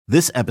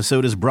This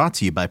episode is brought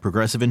to you by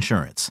Progressive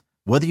Insurance.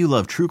 Whether you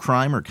love true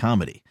crime or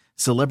comedy,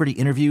 celebrity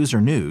interviews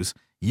or news,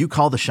 you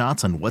call the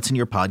shots on what's in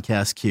your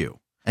podcast queue.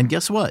 And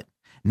guess what?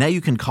 Now you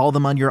can call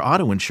them on your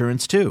auto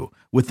insurance too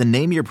with the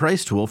Name Your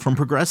Price tool from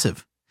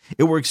Progressive.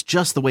 It works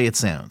just the way it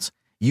sounds.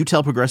 You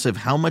tell Progressive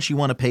how much you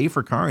want to pay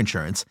for car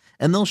insurance,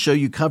 and they'll show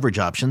you coverage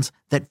options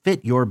that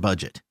fit your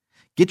budget.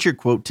 Get your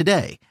quote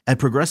today at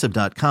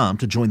Progressive.com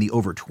to join the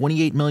over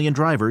 28 million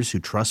drivers who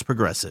trust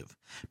Progressive.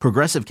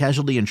 Progressive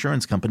Casualty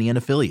Insurance Company and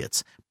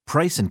Affiliates.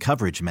 Price and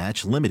coverage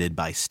match limited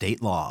by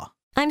state law.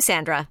 I'm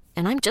Sandra,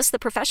 and I'm just the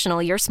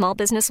professional your small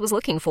business was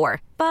looking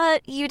for.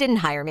 But you didn't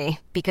hire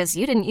me because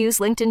you didn't use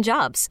LinkedIn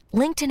Jobs.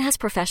 LinkedIn has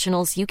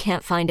professionals you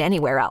can't find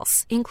anywhere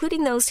else,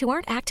 including those who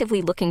aren't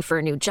actively looking for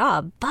a new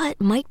job, but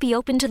might be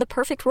open to the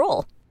perfect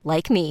role,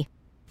 like me.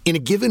 In a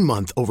given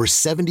month, over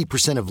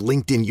 70% of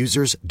LinkedIn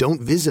users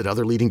don't visit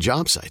other leading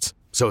job sites.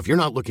 So if you're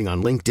not looking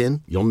on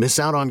LinkedIn, you'll miss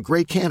out on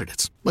great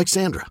candidates like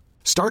Sandra.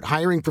 Start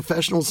hiring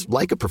professionals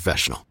like a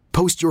professional.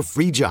 Post your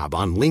free job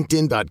on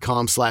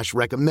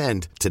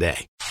linkedin.com/recommend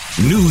today.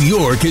 New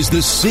York is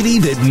the city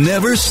that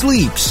never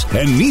sleeps,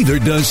 and neither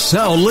does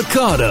Sal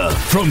Licata.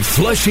 From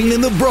Flushing in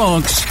the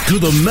Bronx to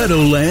the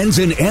Meadowlands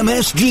and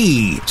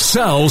MSG,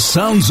 Sal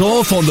sounds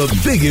off on the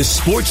biggest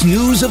sports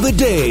news of the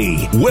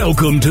day.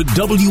 Welcome to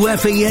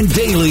WFAN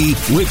Daily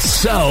with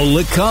Sal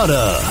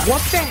Licata.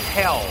 What the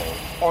hell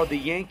are the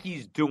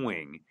Yankees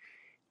doing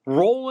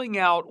rolling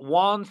out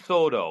Juan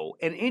Soto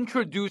and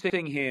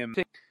introducing him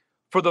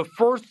for the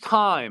first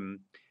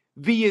time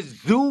via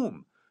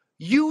Zoom?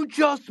 You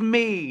just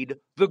made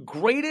the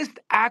greatest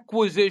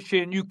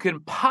acquisition you can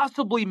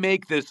possibly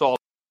make this all.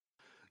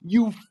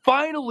 You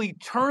finally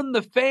turned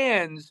the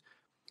fans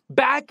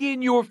back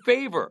in your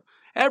favor.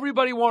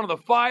 Everybody wanted to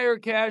fire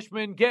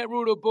Cashman, get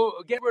rid of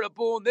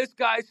Boone. This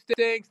guy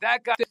stinks.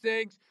 That guy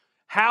stinks.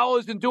 Hal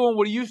isn't doing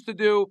what he used to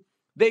do.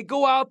 They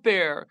go out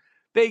there.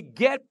 They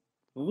get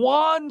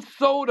Juan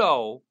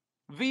Soto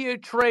via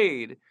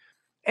trade,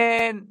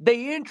 and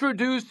they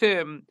introduce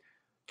him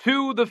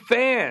to the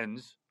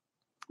fans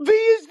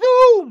via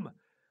Zoom.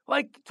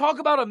 Like, talk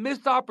about a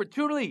missed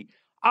opportunity.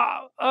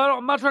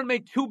 I'm not trying to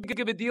make too big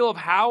of a deal of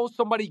how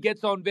somebody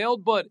gets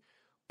unveiled, but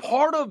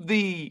part of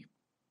the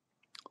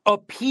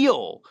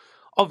appeal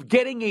of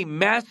getting a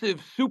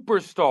massive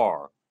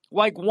superstar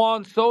like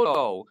Juan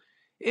Soto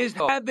is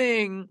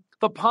having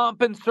the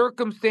pomp and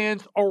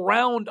circumstance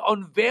around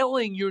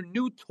unveiling your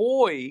new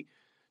toy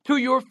to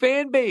your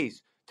fan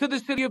base, to the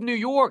city of New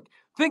York.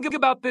 Think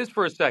about this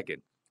for a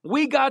second.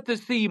 We got to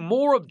see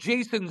more of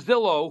Jason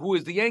Zillo, who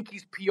is the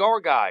Yankees PR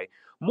guy,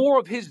 more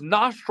of his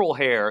nostril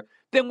hair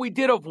than we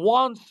did of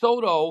Juan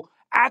Soto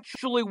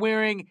actually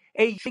wearing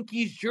a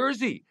Yankees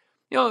jersey.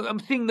 You know, I'm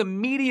seeing the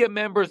media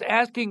members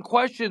asking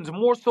questions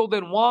more so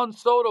than Juan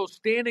Soto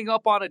standing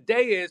up on a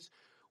dais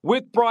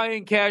with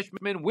Brian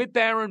Cashman, with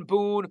Aaron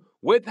Boone,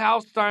 with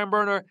Hal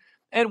Steinbrenner,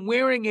 and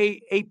wearing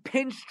a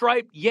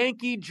pinstripe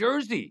Yankee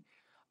jersey.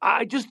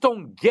 I just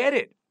don't get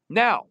it.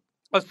 Now,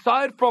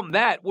 aside from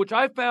that, which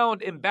I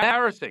found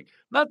embarrassing,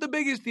 not the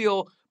biggest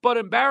deal, but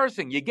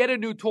embarrassing. You get a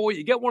new toy,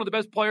 you get one of the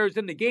best players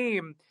in the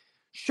game,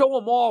 show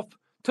them off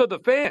to the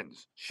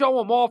fans, show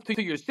them off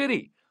to your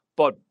city.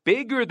 But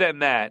bigger than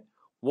that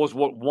was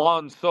what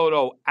Juan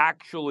Soto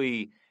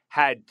actually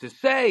had to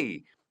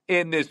say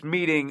in this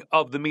meeting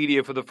of the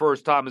media for the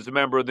first time as a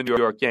member of the New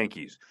York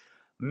Yankees.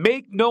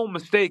 Make no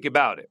mistake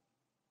about it.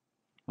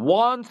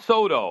 Juan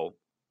Soto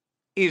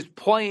is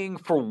playing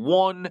for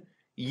 1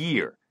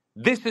 year.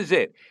 This is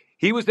it.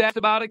 He was asked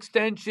about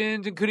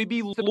extensions and could he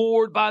be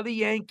lured by the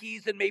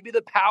Yankees and maybe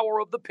the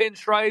power of the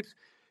pinstripes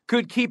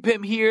could keep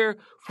him here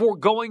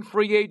foregoing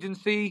free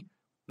agency.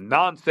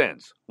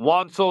 Nonsense.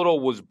 Juan Soto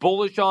was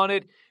bullish on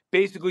it,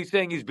 basically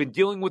saying he's been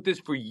dealing with this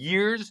for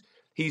years.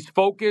 He's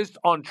focused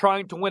on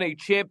trying to win a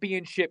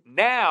championship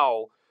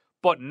now,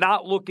 but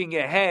not looking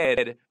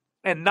ahead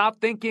and not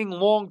thinking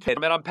long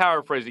term. And I'm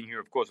paraphrasing here.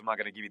 Of course, I'm not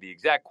going to give you the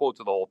exact quotes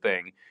of the whole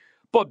thing.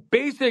 But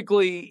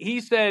basically,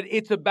 he said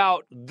it's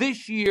about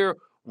this year,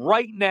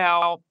 right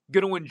now,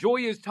 going to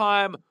enjoy his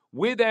time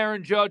with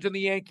Aaron Judge and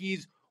the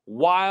Yankees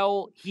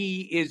while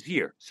he is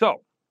here.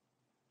 So,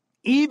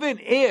 even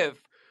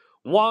if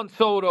Juan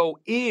Soto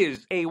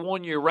is a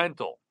one-year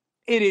rental,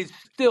 it is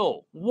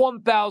still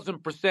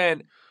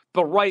 1,000%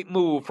 the right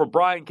move for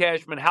Brian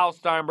Cashman, Hal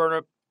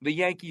Steinbrenner, the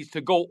Yankees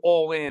to go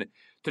all in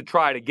to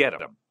try to get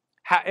him.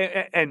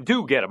 And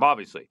do get him,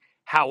 obviously.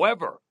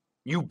 However,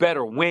 you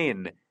better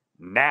win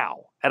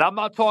now. And I'm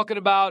not talking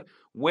about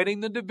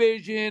winning the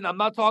division. I'm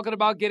not talking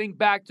about getting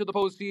back to the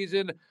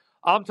postseason.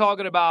 I'm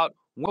talking about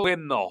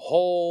win the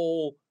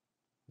whole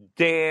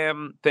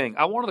damn thing.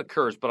 I wanted to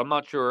curse, but I'm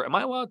not sure. Am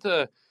I allowed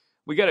to?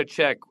 We got to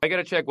check. I got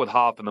to check with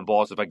Hoff and the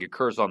boss if I could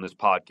curse on this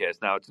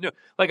podcast. Now, it's new.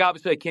 Like,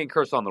 obviously, I can't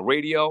curse on the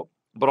radio,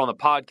 but on the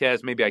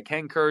podcast, maybe I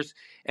can curse,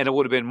 and it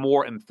would have been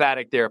more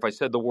emphatic there if I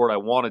said the word I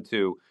wanted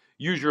to.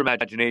 Use your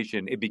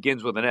imagination. It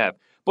begins with an F.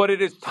 But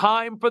it is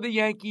time for the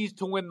Yankees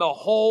to win the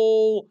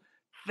whole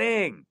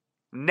thing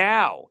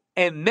now,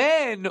 and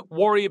then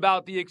worry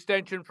about the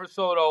extension for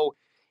Soto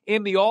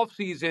in the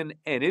offseason,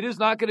 and it is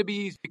not going to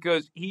be easy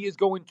because he is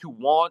going to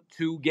want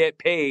to get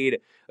paid,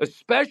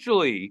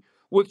 especially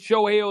with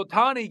Shohei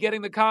Ohtani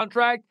getting the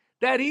contract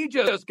that he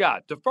just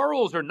got.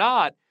 Deferrals or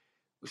not,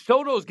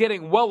 Soto's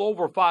getting well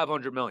over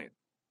 $500 million.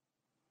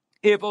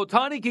 If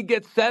Ohtani could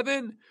get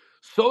 7,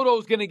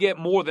 Soto's going to get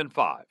more than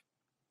 5.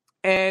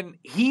 And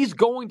he's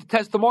going to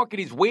test the market.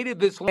 He's waited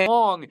this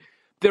long.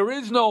 There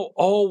is no,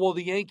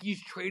 the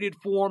Yankees traded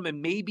for him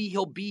and maybe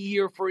he'll be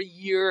here for a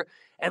year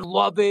and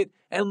love it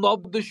and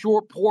love the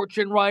short porch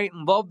and right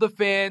and love the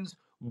fans.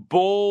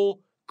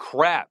 Bull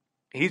crap.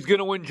 He's going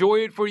to enjoy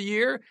it for a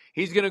year.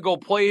 He's going to go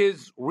play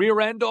his rear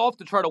end off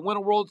to try to win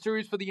a World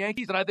Series for the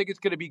Yankees, and I think it's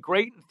going to be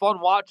great and fun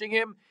watching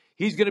him.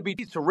 He's going to be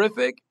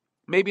terrific.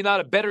 Maybe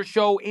not a better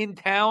show in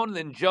town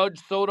than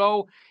Judge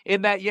Soto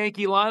in that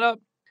Yankee lineup,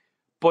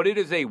 but it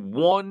is a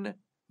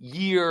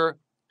 1-year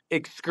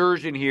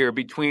excursion here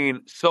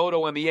between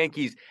Soto and the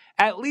Yankees,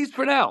 at least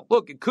for now.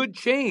 Look, it could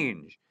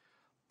change,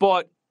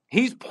 but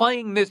he's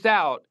playing this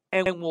out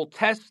and will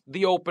test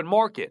the open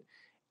market.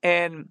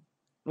 And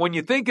when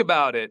you think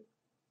about it,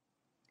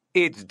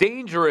 it's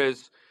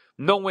dangerous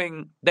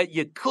knowing that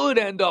you could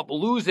end up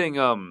losing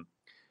him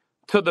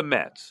to the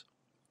Mets,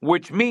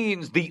 which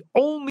means the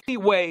only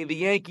way the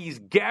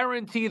Yankees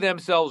guarantee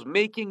themselves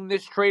making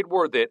this trade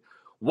worth it,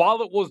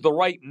 while it was the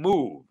right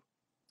move,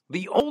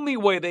 the only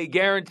way they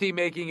guarantee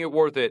making it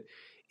worth it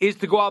is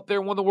to go out there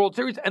and win the World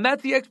Series. And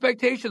that's the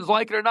expectations,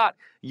 like it or not.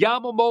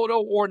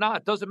 Yamamoto or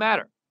not, doesn't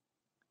matter.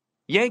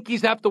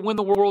 Yankees have to win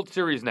the World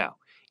Series now.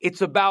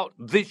 It's about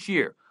this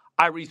year.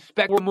 I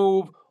respect the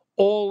move,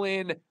 all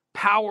in,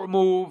 power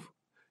move.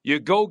 You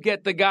go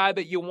get the guy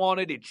that you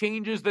wanted. It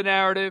changes the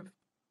narrative.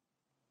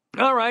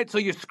 All right, so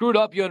you screwed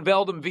up. You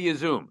unveiled him via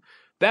Zoom.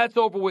 That's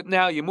over with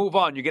now. You move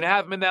on. You're going to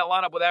have him in that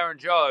lineup with Aaron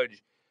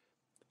Judge.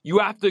 You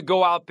have to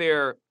go out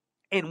there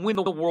and win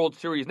the World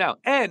Series now.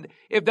 And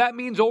if that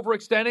means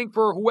overextending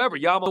for whoever,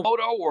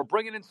 Yamamoto, or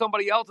bringing in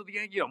somebody else at the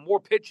end, more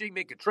pitching,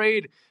 make a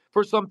trade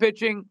for some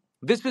pitching,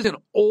 this is an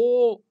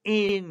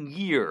all-in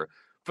year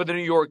for the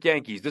New York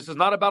Yankees. This is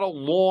not about a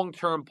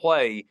long-term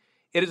play.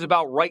 It is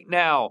about right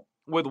now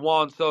with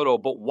Juan Soto.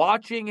 But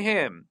watching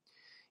him,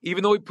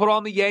 even though he put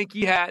on the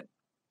Yankee hat,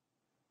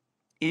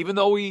 even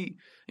though he,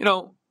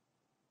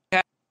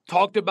 had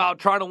talked about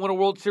trying to win a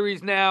World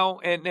Series now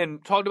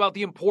and talked about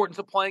the importance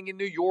of playing in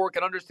New York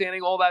and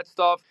understanding all that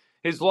stuff,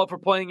 his love for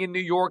playing in New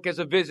York as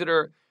a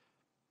visitor,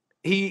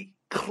 he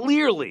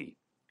clearly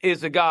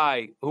is a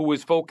guy who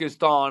is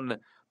focused on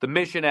the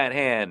mission at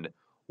hand,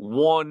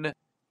 1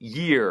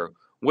 year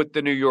with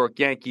the New York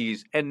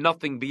Yankees and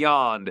nothing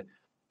beyond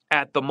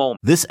at the moment.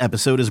 This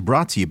episode is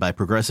brought to you by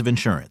Progressive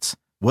Insurance.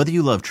 Whether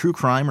you love true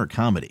crime or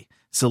comedy,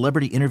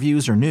 celebrity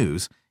interviews or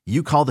news,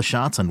 you call the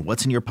shots on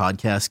what's in your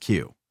podcast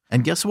queue.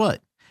 And guess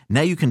what?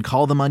 Now you can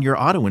call them on your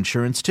auto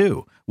insurance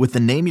too with the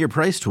Name Your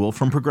Price tool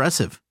from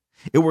Progressive.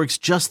 It works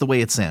just the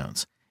way it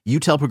sounds. You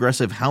tell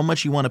Progressive how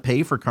much you want to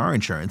pay for car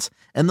insurance,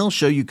 and they'll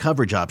show you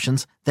coverage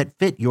options that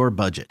fit your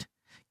budget.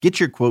 Get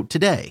your quote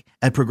today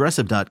at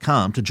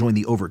Progressive.com to join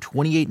the over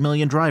 28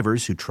 million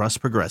drivers who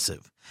trust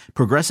Progressive.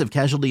 Progressive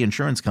Casualty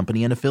Insurance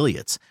Company and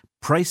Affiliates.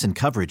 Price and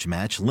coverage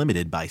match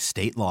limited by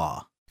state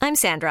law. I'm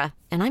Sandra,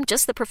 and I'm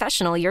just the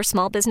professional your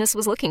small business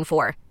was looking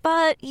for.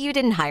 But you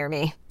didn't hire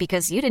me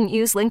because you didn't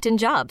use LinkedIn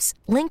Jobs.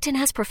 LinkedIn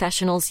has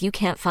professionals you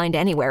can't find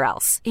anywhere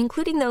else,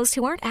 including those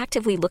who aren't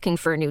actively looking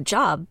for a new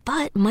job,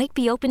 but might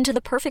be open to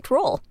the perfect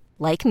role,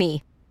 like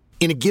me.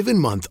 In a given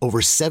month, over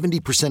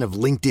 70% of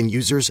LinkedIn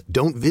users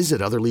don't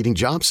visit other leading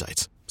job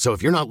sites. So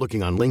if you're not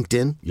looking on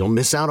LinkedIn, you'll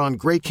miss out on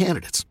great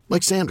candidates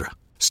like Sandra.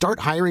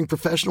 Start hiring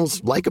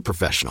professionals like a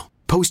professional.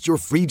 Post your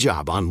free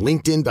job on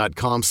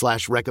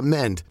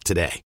linkedin.com/recommend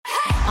today.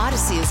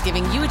 Odyssey is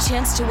giving you a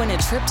chance to win a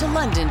trip to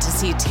London to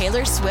see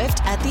Taylor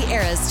Swift at the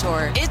Eras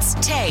Tour. It's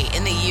Tay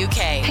in the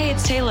UK. Hey,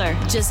 it's Taylor.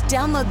 Just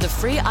download the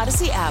free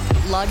Odyssey app,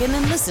 log in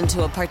and listen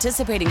to a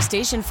participating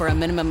station for a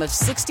minimum of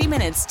 60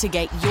 minutes to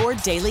get your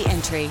daily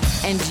entry.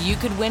 And you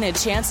could win a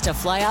chance to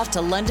fly off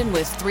to London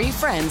with 3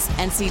 friends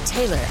and see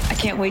Taylor. I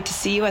can't wait to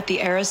see you at the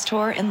Eras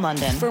Tour in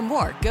London. For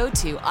more, go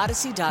to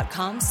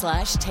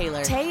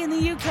odyssey.com/Taylor. Tay in the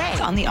UK.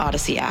 It's on the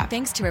Odyssey app.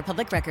 Thanks to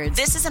Republic Records.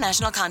 This is a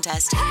national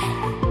contest.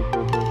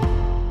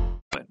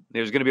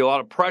 There's going to be a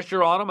lot of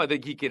pressure on him. I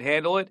think he can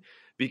handle it.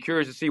 Be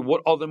curious to see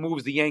what other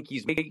moves the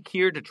Yankees make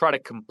here to try to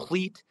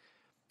complete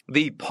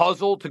the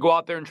puzzle to go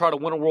out there and try to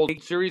win a World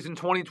Series in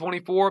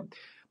 2024.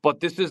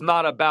 But this is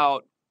not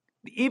about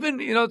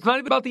it's not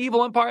even about the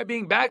evil empire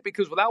being back,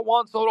 because without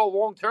Juan Soto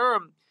long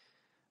term,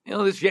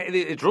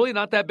 it's really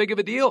not that big of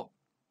a deal.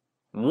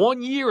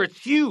 1 year,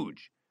 it's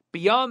huge.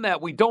 Beyond that,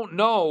 we don't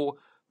know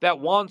that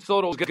Juan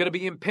Soto is going to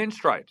be in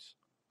pinstripes.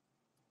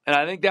 And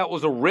I think that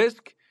was a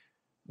risk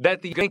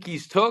that the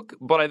Yankees took,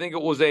 but I think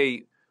it was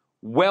a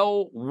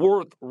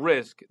well-worth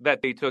risk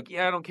that they took.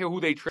 Yeah, I don't care who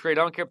they trade.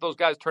 I don't care if those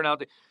guys turn out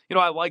to,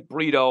 I like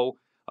Brito,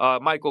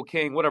 Michael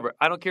King, whatever.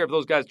 I don't care if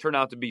those guys turn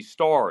out to be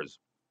stars.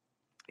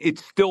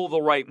 It's still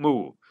the right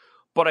move.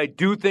 But I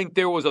do think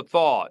there was a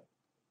thought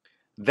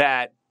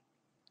that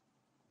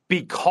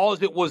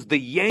because it was the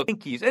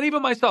Yankees, and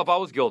even myself, I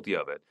was guilty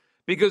of it,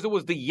 because it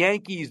was the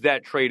Yankees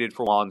that traded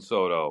for Juan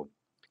Soto,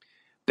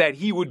 that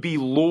he would be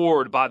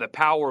lured by the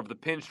power of the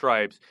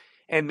pinstripes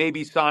and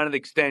maybe sign an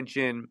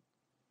extension,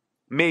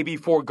 maybe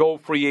forego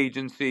free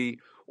agency,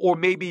 or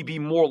maybe be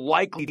more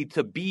likely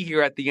to be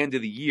here at the end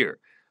of the year.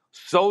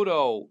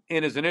 Soto,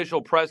 in his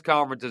initial press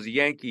conference as a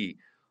Yankee,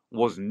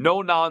 was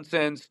no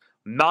nonsense,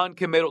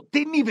 non-committal,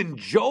 didn't even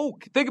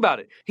joke. Think about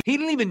it. He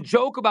didn't even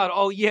joke about,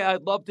 oh, yeah,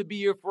 I'd love to be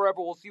here forever.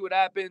 We'll see what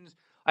happens.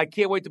 I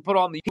can't wait to put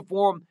on the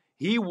uniform.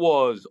 He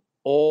was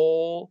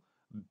all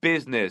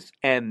business,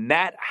 and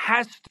that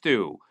has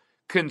to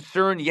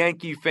concern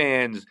Yankee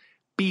fans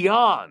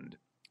beyond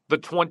the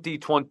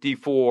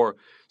 2024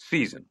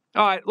 season.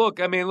 All right, look,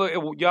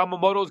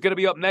 Yamamoto is going to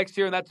be up next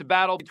year, and that's a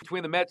battle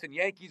between the Mets and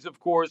Yankees, of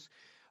course.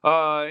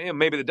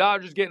 Maybe the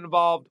Dodgers get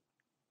involved.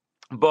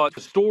 But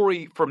the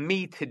story for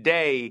me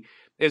today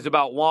is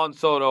about Juan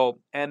Soto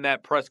and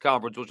that press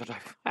conference, which I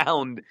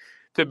found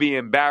to be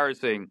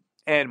embarrassing,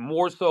 and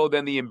more so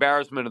than the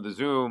embarrassment of the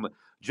Zoom,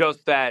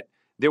 just that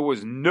there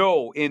was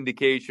no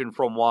indication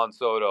from Juan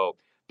Soto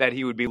that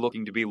he would be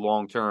looking to be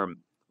long-term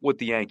with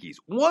the Yankees.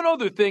 One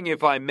other thing,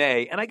 if I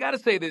may, and I got to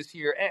say this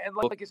here, and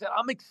like I said,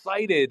 I'm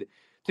excited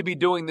to be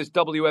doing this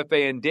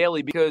WFAN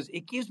Daily because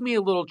it gives me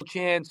a little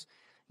chance,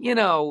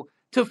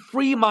 to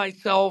free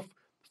myself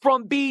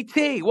from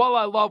BT. While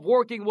I love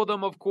working with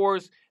them, of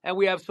course, and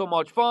we have so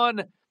much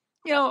fun,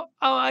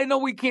 I know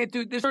we can't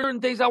do, there's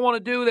certain things I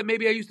want to do that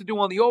maybe I used to do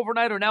on the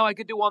overnight or now I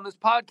could do on this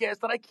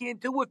podcast that I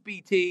can't do with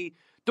BT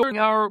during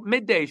our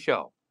midday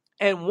show.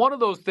 And one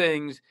of those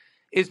things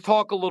is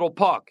talk a little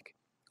puck.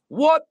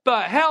 What the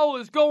hell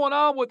is going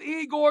on with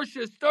Igor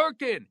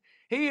Shesterkin?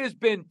 He has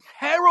been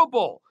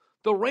terrible.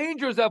 The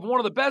Rangers have one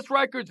of the best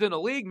records in the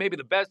league, maybe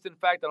the best, in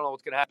fact. I don't know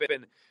what's going to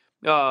happen.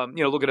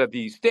 Looking at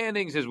the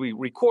standings as we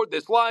record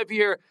this live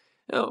here.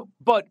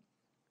 But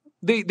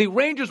the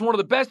Rangers, one of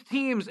the best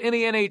teams in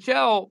the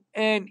NHL,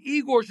 and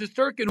Igor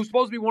Shesterkin, who's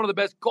supposed to be one of the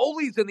best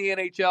goalies in the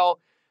NHL,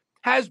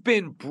 has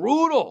been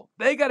brutal.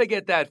 They got to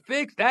get that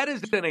fixed. That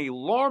is an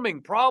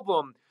alarming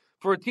problem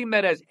for a team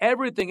that has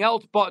everything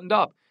else buttoned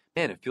up.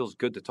 Man, it feels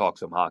good to talk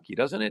some hockey,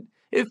 doesn't it?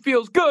 It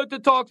feels good to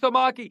talk some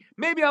hockey.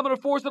 Maybe I'm going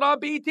to force it on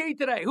BT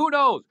today. Who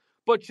knows?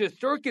 But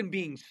Shesterkin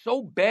being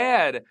so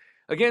bad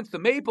against the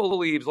Maple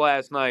Leafs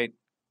last night,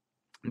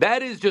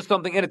 that is just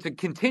something, and it's a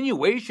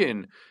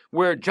continuation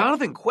where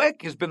Jonathan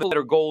Quick has been the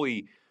better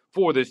goalie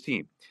for this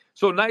team.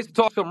 So nice to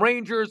talk some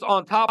Rangers.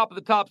 On top of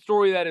the top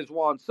story, that is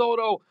Juan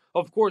Soto.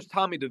 Of course,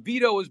 Tommy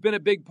DeVito has been a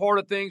big part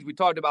of things. We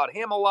talked about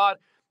him a lot.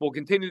 We'll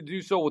continue to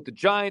do so with the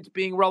Giants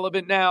being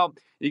relevant now.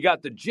 You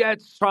got the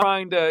Jets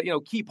trying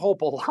to, keep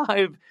hope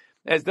alive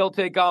as they'll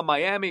take on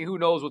Miami. Who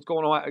knows what's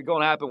going to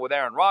happen with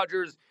Aaron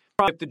Rodgers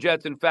if the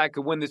Jets, in fact,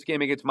 could win this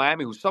game against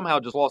Miami, who somehow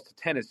just lost to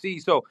Tennessee.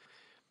 So,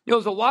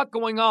 there's a lot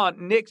going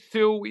on. Knicks,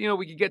 too,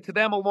 we could get to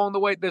them along the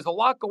way. There's a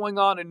lot going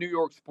on in New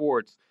York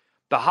sports.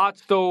 The hot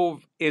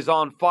stove is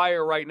on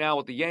fire right now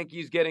with the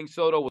Yankees getting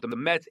Soto, with the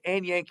Mets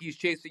and Yankees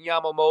chasing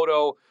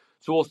Yamamoto.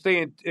 So we'll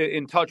stay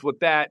in touch with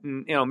that,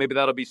 and maybe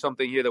that'll be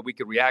something here that we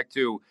could react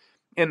to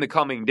in the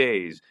coming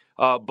days.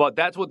 But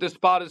that's what this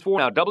spot is for.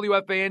 Now,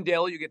 WFAN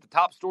Daily, you get the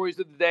top stories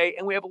of the day,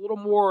 and we have a little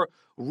more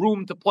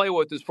room to play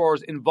with as far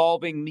as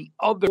involving the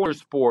other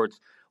sports,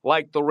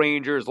 like the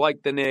Rangers,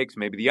 like the Knicks,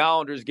 maybe the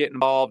Islanders get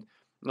involved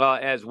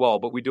as well.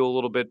 But we do a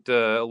little bit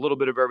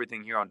of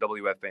everything here on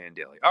WFAN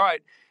Daily. All right,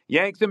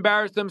 Yanks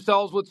embarrassed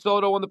themselves with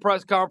Soto in the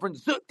press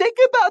conference. Think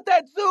about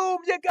that Zoom.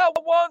 You got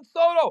Juan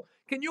Soto.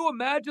 Can you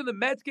imagine the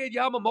Mets get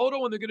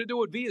Yamamoto and they're going to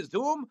do it via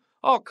Zoom?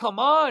 Oh, come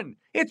on.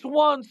 It's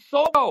Juan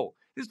Soto.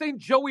 This ain't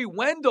Joey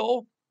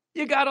Wendell.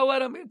 You got to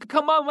let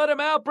him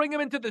out. Bring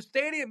him into the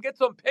stadium. Get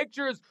some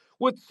pictures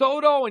with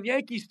Soto and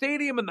Yankee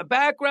Stadium in the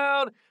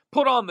background.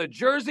 Put on the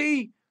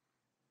jersey.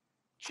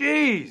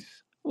 Jeez,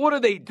 what are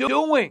they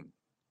doing?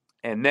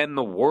 And then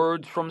the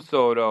words from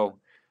Soto,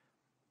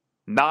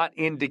 not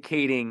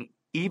indicating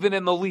even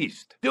in the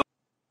least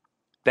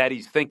that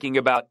he's thinking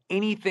about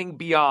anything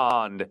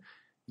beyond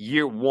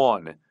year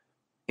one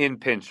in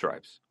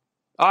pinstripes.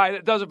 All right,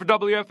 that does it for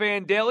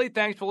WFAN Daily.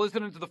 Thanks for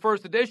listening to the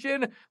first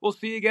edition. We'll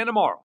see you again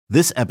tomorrow.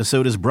 This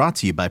episode is brought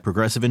to you by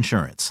Progressive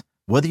Insurance.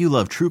 Whether you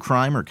love true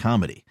crime or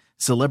comedy,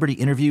 celebrity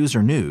interviews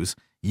or news,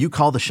 you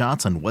call the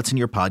shots on what's in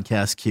your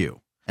podcast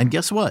queue. And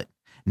guess what?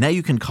 Now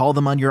you can call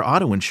them on your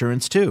auto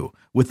insurance too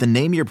with the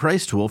Name Your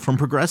Price tool from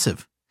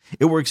Progressive.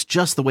 It works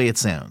just the way it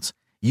sounds.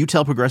 You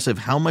tell Progressive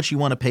how much you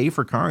want to pay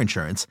for car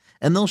insurance,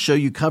 and they'll show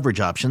you coverage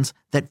options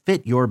that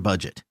fit your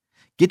budget.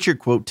 Get your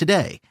quote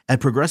today at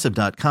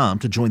Progressive.com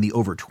to join the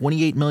over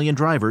 28 million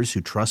drivers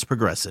who trust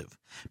Progressive.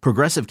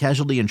 Progressive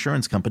Casualty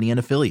Insurance Company and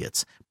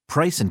Affiliates.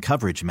 Price and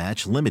coverage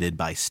match limited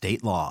by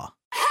state law.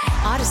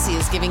 Odyssey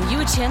is giving you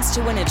a chance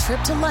to win a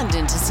trip to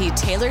London to see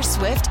Taylor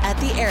Swift at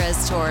the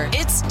Eras Tour.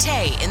 It's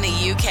Tay in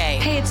the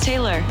UK. Hey, it's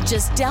Taylor.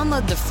 Just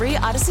download the free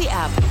Odyssey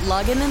app,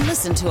 log in and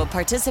listen to a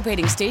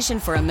participating station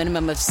for a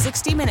minimum of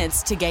 60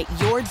 minutes to get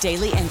your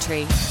daily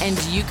entry.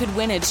 And you could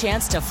win a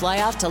chance to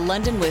fly off to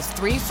London with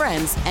 3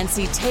 friends and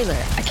see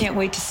Taylor. I can't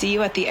wait to see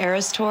you at the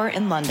Eras Tour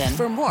in London.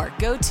 For more,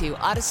 go to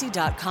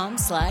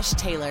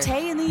odyssey.com/Taylor.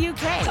 Tay in the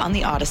UK. On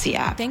the Odyssey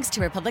app. Thanks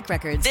to Republic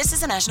Records. This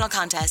is a national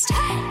contest.